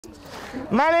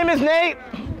My name is Nate.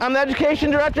 I'm the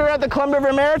education director at the Columbia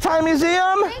River Maritime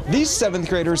Museum. These 7th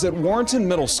graders at Warrenton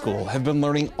Middle School have been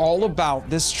learning all about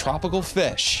this tropical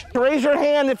fish. Raise your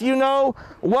hand if you know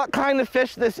what kind of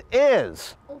fish this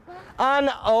is. An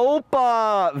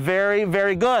Opah. Very,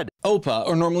 very good. Opah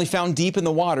are normally found deep in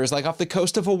the waters like off the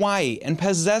coast of Hawaii and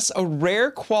possess a rare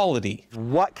quality.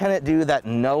 What can it do that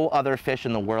no other fish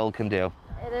in the world can do?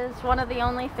 It is one of the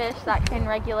only fish that can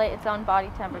regulate its own body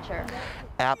temperature.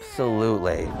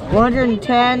 Absolutely.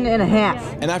 110 and a half.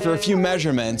 And after a few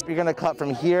measurements, You're gonna cut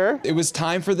from here. it was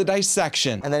time for the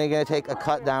dissection. And then you're gonna take a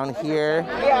cut down here.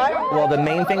 Well, the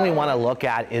main thing we wanna look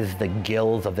at is the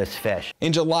gills of this fish.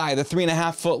 In July, the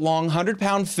 3.5-foot-long,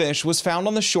 100-pound fish was found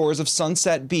on the shores of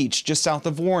Sunset Beach just south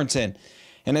of Warrenton.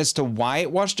 And as to why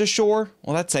it washed ashore,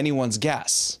 well, that's anyone's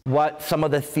guess. What some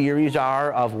of the theories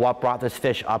are of what brought this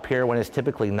fish up here when it's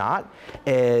typically not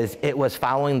is it was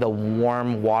following the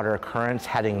warm water currents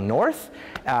heading north,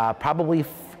 probably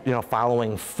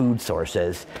following food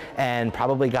sources, and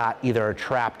probably got either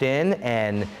trapped in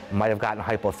and might have gotten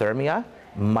hypothermia,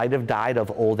 might have died of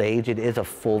old age. It is a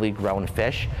fully grown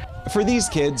fish. For these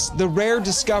kids, the rare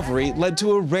discovery led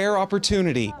to a rare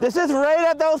opportunity. This is right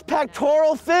at those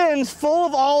pectoral fins full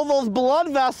of all those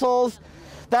blood vessels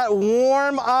that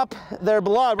warm up their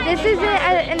blood. This isn't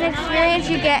an experience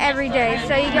you get every day,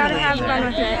 so you gotta have fun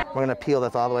with it. We're gonna peel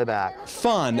this all the way back.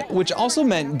 Fun, which also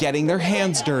meant getting their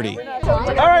hands dirty. All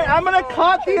right, I'm gonna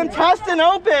cut the intestine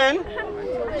open.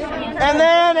 And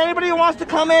then anybody who wants to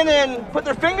come in and put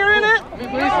their finger in it?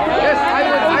 Yes,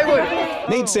 I would.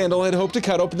 Nate Sandel had hoped to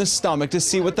cut open the stomach to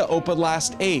see what the Opah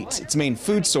last ate. Its main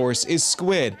food source is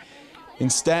squid.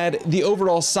 Instead, the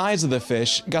overall size of the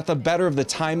fish got the better of the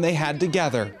time they had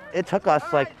together. It took us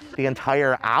like the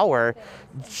entire hour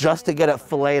just to get it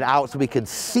filleted out so we could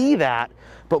see that,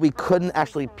 but we couldn't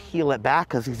actually peel it back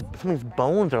because some of these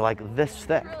bones are like this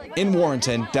thick. In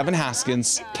Warrenton, Devin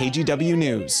Haskins, KGW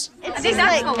News.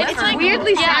 It's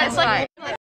weirdly satisfying.